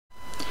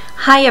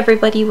Hi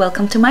everybody,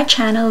 welcome to my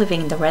channel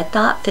Living in the Red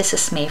Dot. This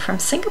is May from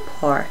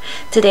Singapore.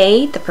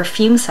 Today the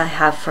perfumes I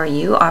have for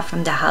you are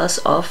from the house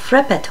of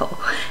Repetto,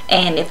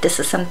 and if this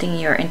is something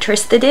you're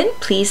interested in,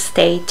 please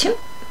stay tuned.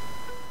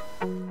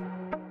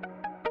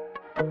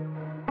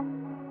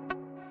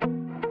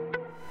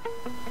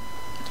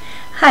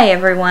 Hi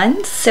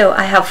everyone, so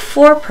I have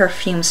 4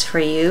 perfumes for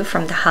you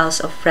from the house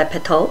of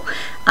Repetto.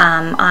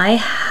 I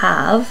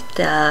have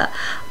the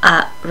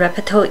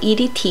Repetto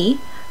EDT,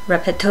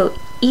 Repetto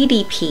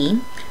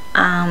EDP,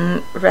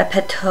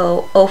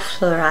 Repetto Eau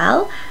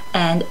Florale,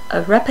 and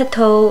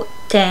Repetto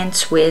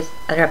Dance with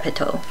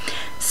Repetto.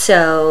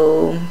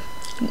 So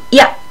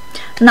yeah,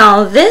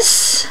 now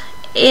this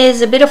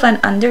is a bit of an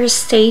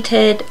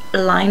understated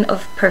line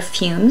of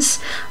perfumes.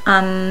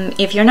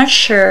 If you're not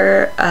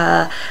sure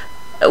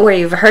where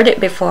you've heard it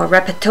before,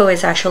 Repetto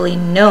is actually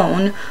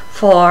known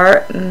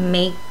for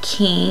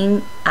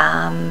making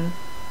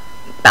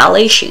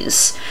ballet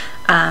shoes.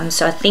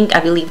 So I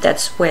believe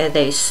that's where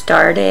they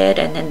started,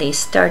 and then they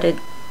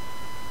started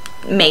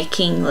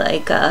making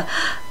like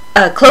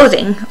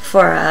clothing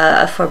for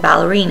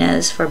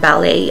ballerinas, for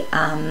ballet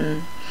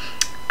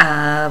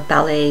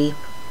ballet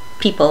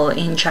people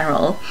in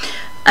general.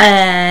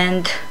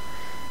 And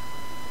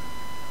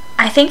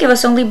I think it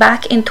was only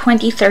back in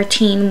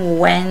 2013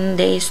 when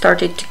they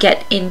started to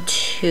get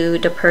into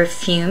the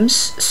perfumes.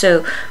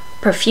 So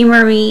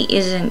perfumery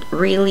isn't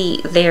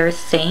really their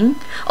thing.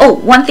 Oh,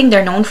 one thing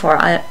they're known for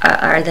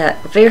are the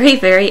very,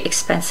 very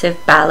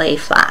expensive ballet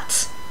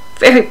flats.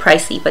 Very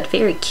pricey, but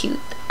very cute.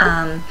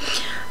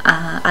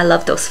 I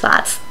love those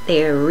flats.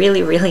 They're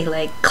really, really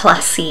like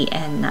classy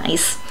and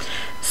nice.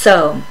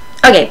 So,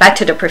 okay, back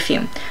to the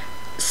perfume.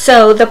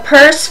 So the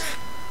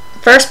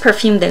first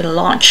perfume they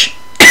launched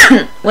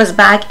was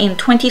back in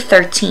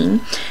 2013,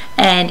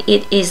 and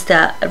it is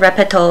the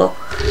Repetto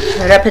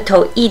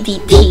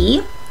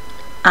EDT.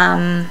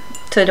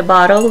 So the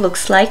bottle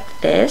looks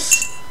like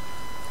this.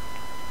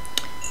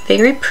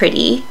 Very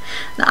pretty.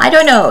 Now, I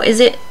don't know, is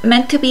it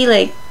meant to be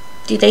like,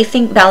 do they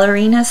think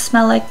ballerinas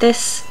smell like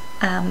this?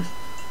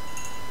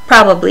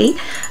 Probably.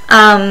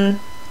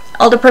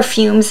 All the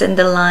perfumes in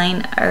the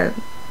line are,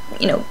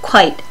 you know,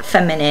 quite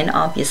feminine,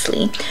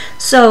 obviously.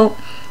 So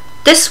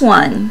this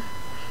one,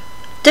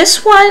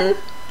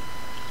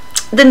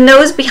 the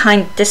nose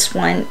behind this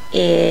one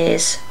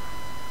is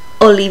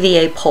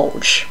Olivier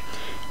Polge,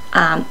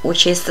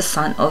 which is the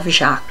son of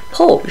Jacques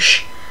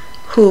Polge,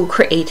 who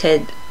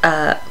created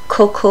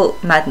Coco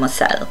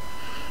Mademoiselle.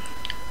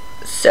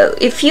 So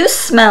if you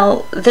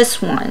smell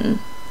this one,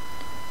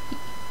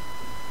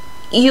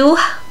 you'll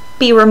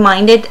be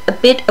reminded a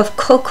bit of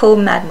Coco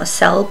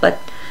Mademoiselle, but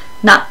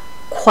not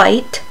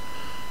quite.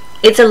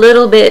 It's a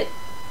little bit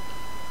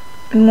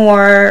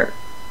more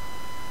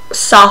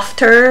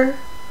softer.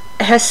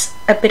 It has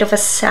a bit of a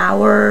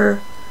sour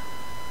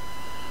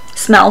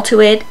smell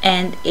to it,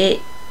 and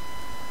it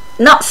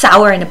not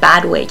sour in a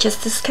bad way,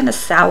 just this kind of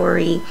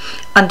soury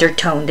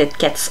undertone that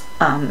gets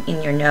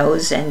in your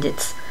nose, and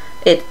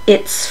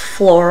it's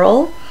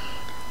floral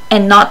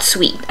and not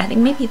sweet. I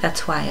think maybe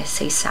that's why I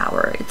say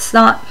sour. It's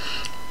not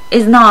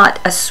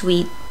a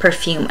sweet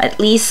perfume, at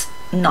least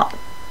not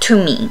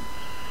to me.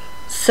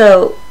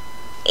 So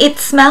it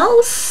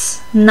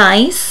smells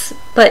nice,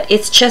 but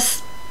it's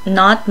just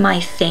not my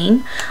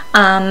thing.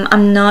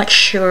 I'm not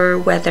sure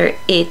whether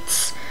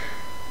it's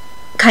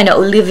kind of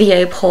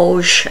Olivier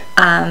Polge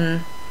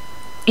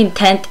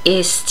intent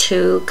is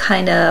to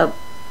kind of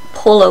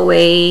pull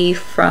away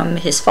from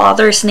his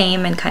father's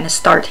name and kind of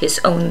start his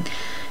own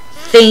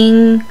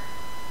thing,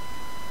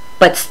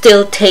 but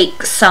still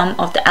take some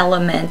of the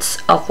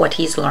elements of what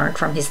he's learned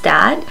from his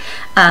dad.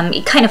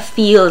 It kind of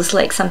feels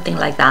like something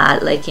like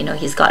that, like, you know,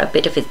 he's got a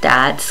bit of his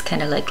dad's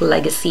kind of like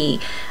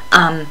legacy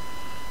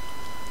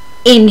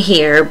in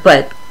here,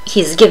 but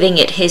he's giving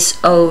it his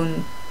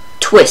own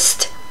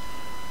twist.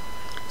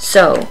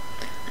 So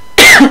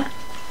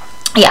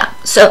yeah,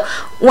 so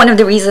one of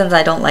the reasons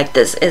I don't like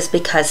this is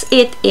because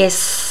it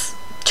is,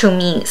 to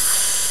me,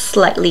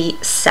 slightly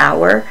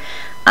sour,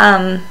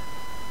 and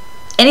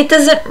it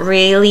doesn't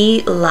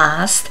really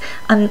last.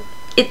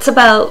 It's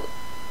about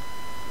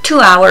 2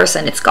 hours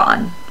and it's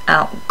gone.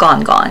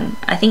 Gone.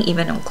 I think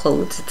even on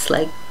clothes it's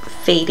like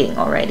fading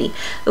already.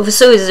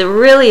 So it's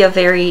really a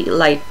very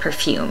light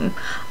perfume.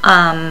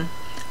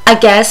 I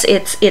guess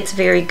it's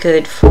very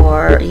good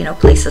for, you know,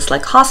 places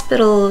like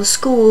hospitals,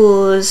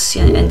 schools,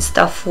 and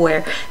stuff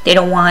where they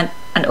don't want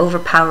an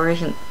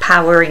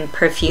overpowering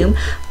perfume,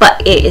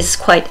 but it is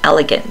quite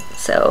elegant.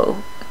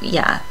 So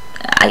yeah,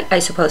 I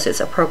suppose it's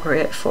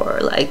appropriate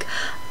for like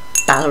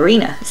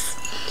ballerinas.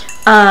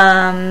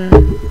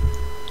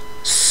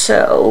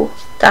 So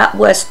that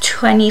was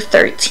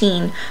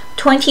 2013.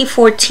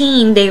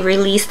 2014 they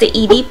released the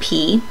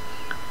EDP,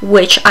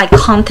 which I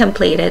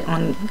contemplated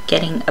on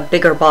getting a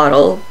bigger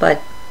bottle,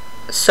 but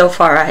so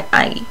far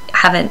I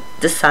haven't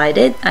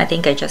decided. I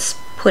think I just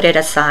put it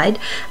aside.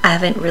 I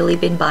haven't really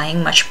been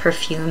buying much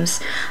perfumes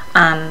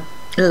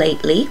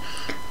lately.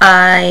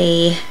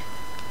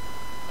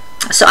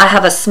 So I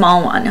have a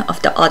small one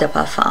of the Eau de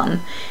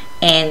Parfum,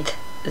 and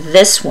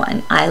this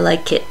one, I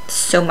like it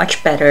so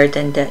much better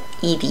than the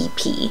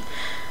EDP.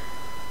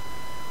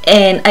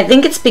 And I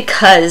think it's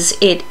because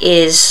it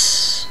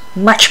is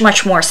much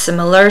more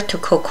similar to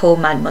Coco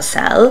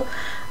Mademoiselle,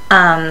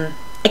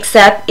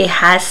 except it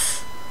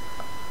has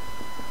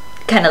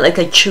kind of like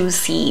a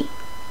juicy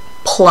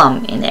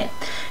plum in it,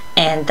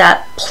 and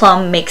that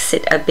plum makes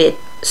it a bit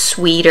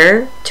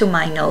sweeter to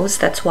my nose.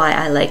 That's why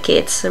I like it.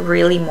 It's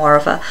really more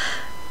of a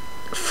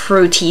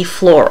fruity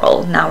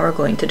floral. Now we're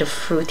going to the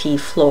fruity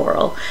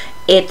floral.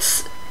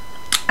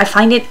 I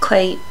find it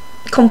quite,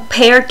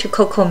 compared to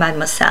Coco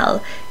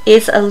Mademoiselle,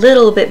 it's a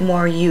little bit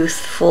more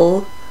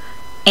youthful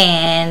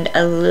and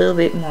a little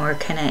bit more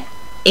kind of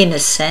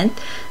innocent.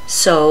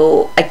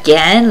 So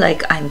again,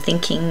 like, I'm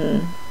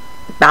thinking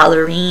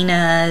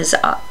ballerinas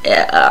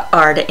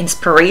are the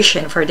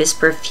inspiration for this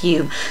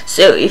perfume.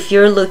 So if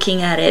you're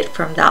looking at it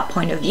from that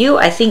point of view,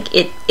 I think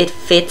it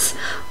fits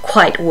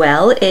quite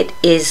well.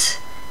 It's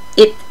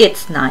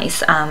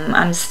nice.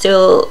 I'm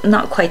still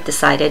not quite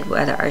decided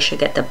whether I should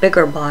get the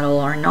bigger bottle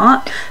or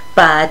not,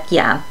 but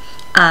yeah,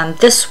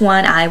 this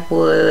one I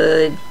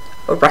would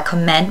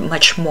recommend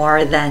much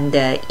more than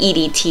the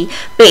EDT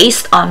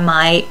based on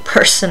my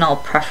personal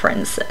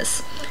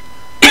preferences.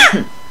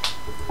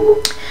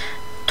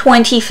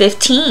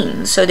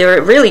 2015, so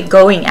they're really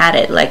going at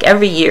it, like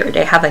every year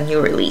they have a new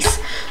release.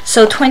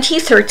 So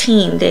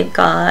 2013 they've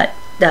got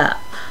the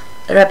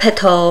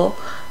Repetto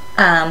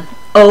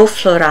Eau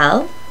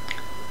Florale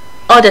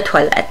Eau de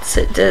Toilette.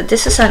 So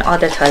this is an Eau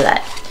de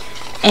Toilette,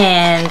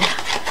 and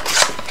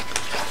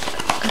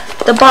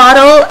the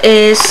bottle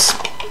is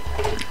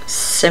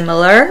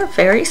similar,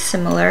 very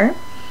similar.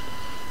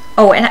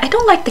 Oh, and I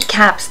don't like the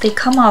caps. They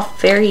come off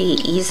very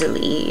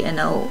easily, you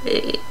know,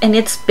 and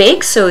it's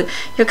big, so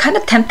you're kind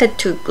of tempted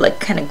to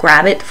like kind of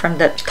grab it from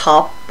the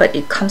top, but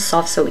it comes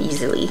off so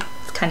easily.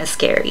 It's kind of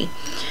scary.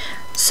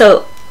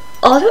 So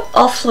Eau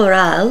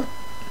Florale,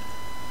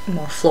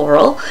 more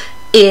floral,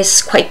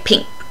 is quite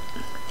pink.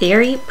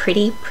 Very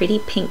pretty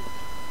pink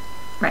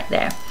right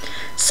there.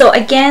 So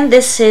again,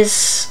 this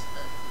is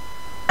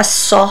a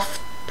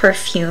soft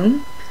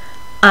perfume,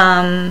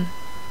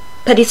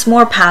 but it's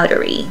more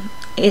powdery.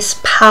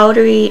 It's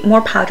powdery,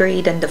 more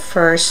powdery than the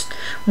first,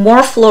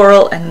 more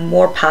floral and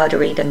more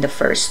powdery than the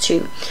first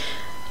two.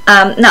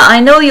 Now I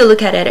know you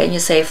look at it and you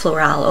say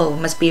Florale, oh,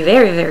 must be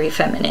very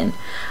feminine.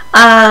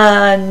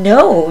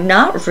 No,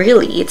 not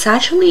really. It's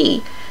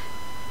actually,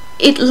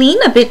 it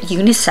lean a bit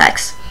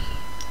unisex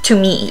to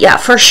me. Yeah,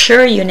 for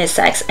sure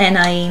unisex. And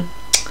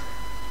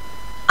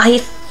I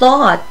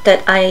thought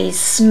that I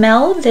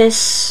smelled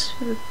this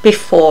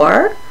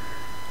before,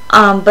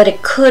 but I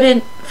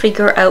couldn't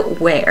figure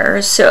out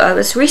where. So I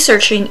was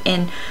researching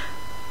in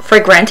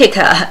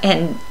Fragrantica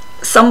and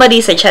somebody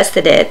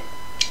suggested it.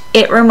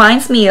 It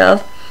reminds me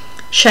of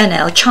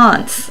Chanel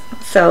Chance.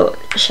 So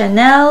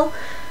Chanel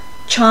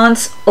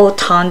Chance Eau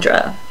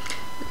Tendre.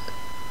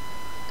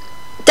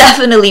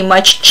 Definitely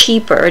much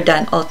cheaper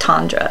than Eau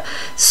Tendre.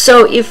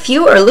 So if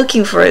you are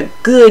looking for a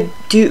good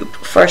dupe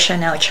for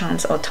Chanel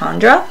Chance Eau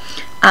Tendre,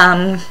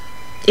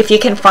 if you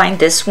can find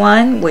this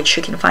one, which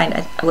you can find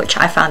which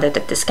I found at the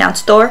discount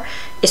store,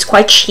 is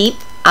quite cheap,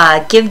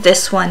 give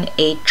this one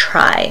a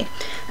try.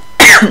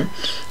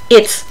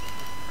 It's,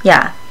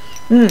 yeah,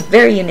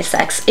 very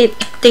unisex.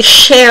 They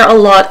share a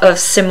lot of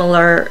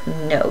similar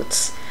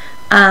notes.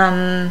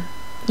 You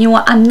know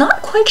what, I'm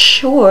not quite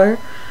sure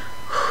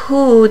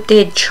who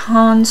did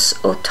Chance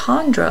Eau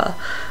Tendre.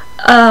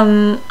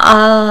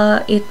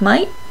 It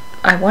might,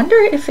 I wonder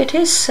if it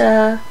is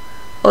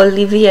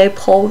Olivier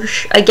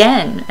Poche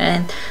again,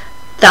 and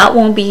that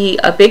won't be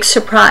a big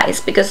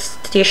surprise because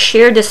they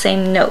share the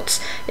same notes.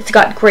 It's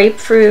got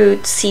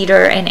grapefruit,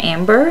 cedar, and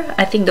amber.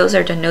 I think those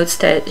are the notes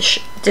that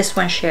this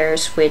one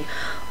shares with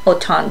Eau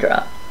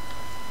Tendre.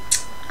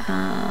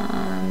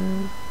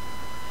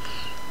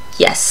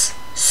 Yes,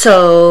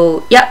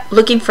 so yeah,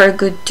 looking for a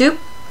good dupe,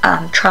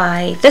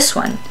 try this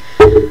one.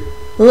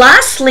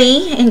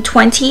 Lastly, in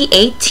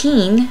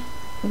 2018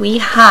 we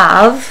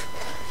have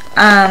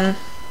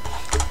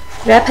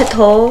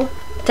Repetto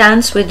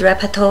Dance with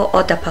Repetto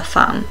Eau de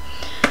Parfum.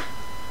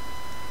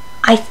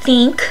 I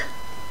think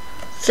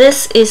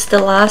this is the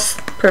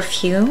last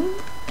perfume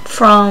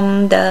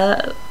from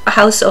the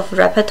house of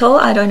Repetto.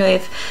 I don't know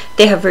if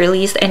they have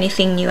released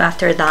anything new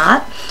after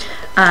that.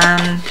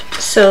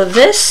 So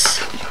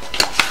this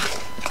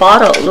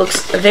bottle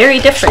looks very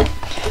different.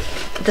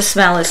 The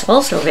smell is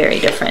also very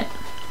different.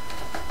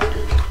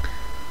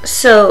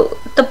 So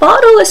the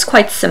bottle is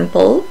quite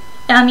simple.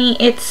 I mean,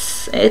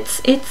 it's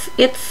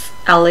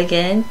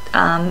elegant,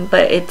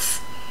 but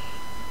it's,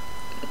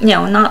 you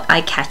know, not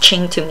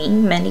eye-catching to me.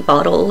 Many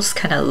bottles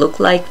kind of look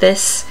like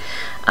this.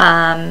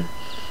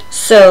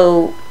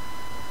 So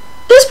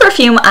this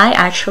perfume I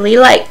actually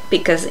like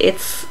because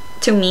it's,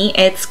 to me,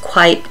 it's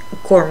quite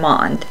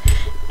gourmand.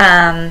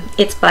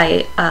 It's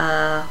by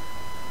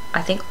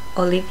I think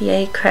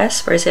Olivier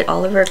Cresp, or is it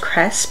Oliver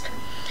Cresp?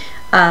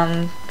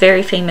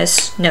 Very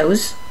famous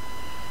nose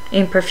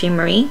in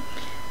perfumery.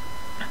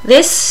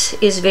 This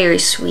is very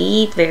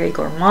sweet, very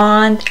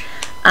gourmand.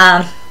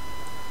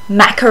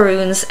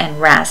 macaroons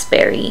and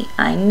raspberry.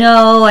 I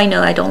know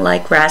I don't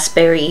like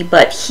raspberry,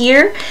 but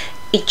here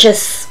it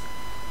just,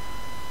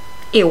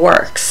 it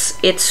works.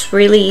 It's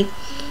really,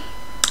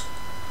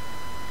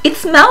 it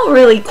smells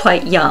really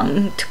quite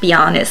young, to be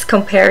honest,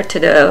 compared to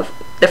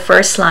the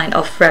first line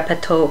of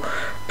Repetto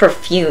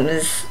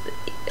perfumes.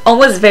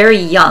 Almost very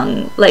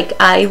young. Like,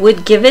 I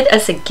would give it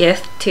as a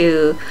gift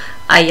to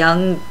a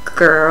young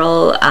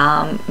girl,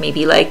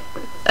 maybe like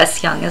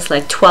as young as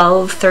like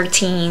 12,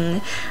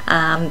 13,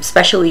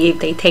 especially if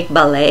they take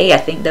ballet. I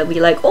think they'll be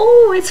like,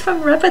 oh, it's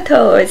from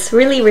Repetto. It's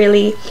really,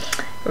 really,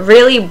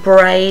 really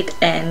bright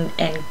and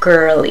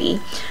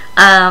girly.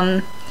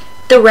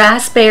 The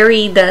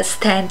raspberry does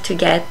tend to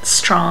get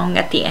strong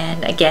at the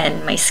end.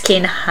 Again, my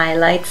skin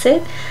highlights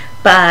it,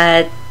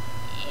 but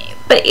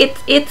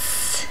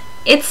it's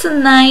a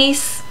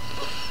nice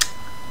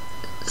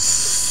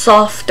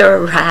softer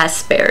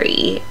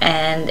raspberry,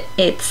 and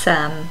it's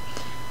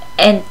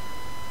and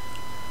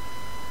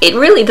it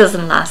really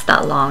doesn't last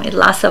that long. It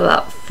lasts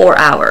about 4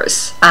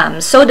 hours.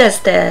 So does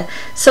the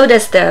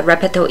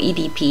Repetto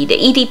EDP. The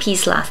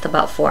EDPs last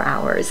about 4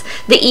 hours.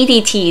 The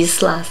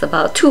EDTs last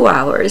about 2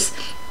 hours.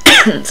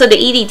 So the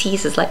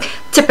EDTs is like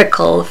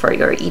typical for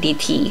your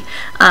EDT.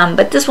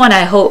 But this one,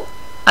 I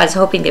was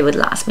hoping they would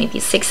last maybe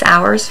 6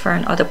 hours for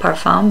an eau de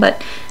parfum,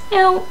 but you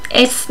know,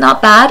 it's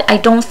not bad. I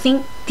don't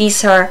think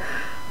these are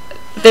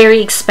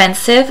very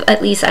expensive.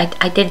 At least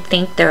I didn't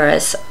think they're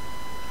as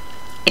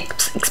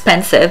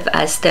expensive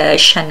as the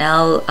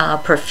Chanel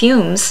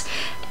perfumes.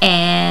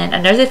 And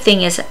another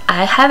thing is,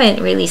 I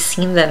haven't really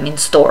seen them in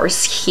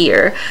stores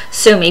here,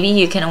 so maybe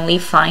you can only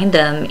find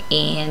them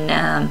in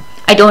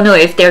I don't know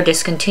if they're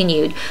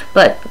discontinued,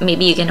 but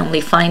maybe you can only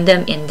find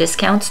them in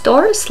discount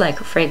stores like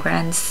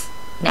Fragrance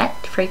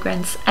Net,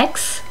 Fragrance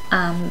X,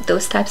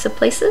 those types of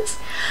places.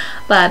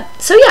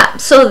 But so yeah,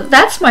 so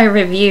that's my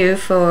review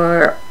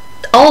for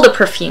all the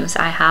perfumes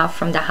I have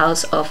from the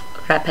house of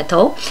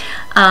Repetto.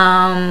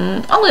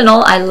 All in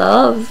all, I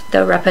love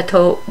the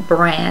Repetto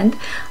brand.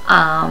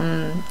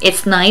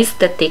 It's nice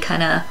that they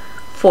kind of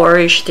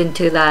forged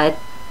into that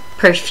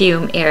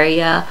perfume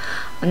area.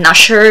 I'm not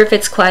sure if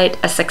it's quite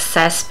a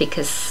success,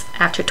 because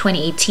after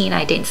 2018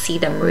 I didn't see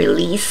them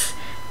release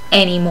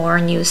any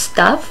more new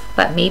stuff,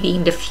 but maybe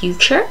in the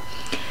future.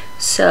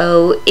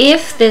 So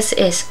if this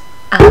is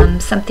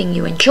something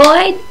you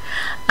enjoyed,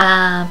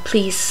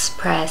 please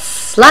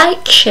press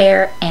like,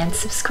 share, and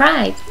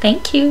subscribe.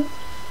 Thank you.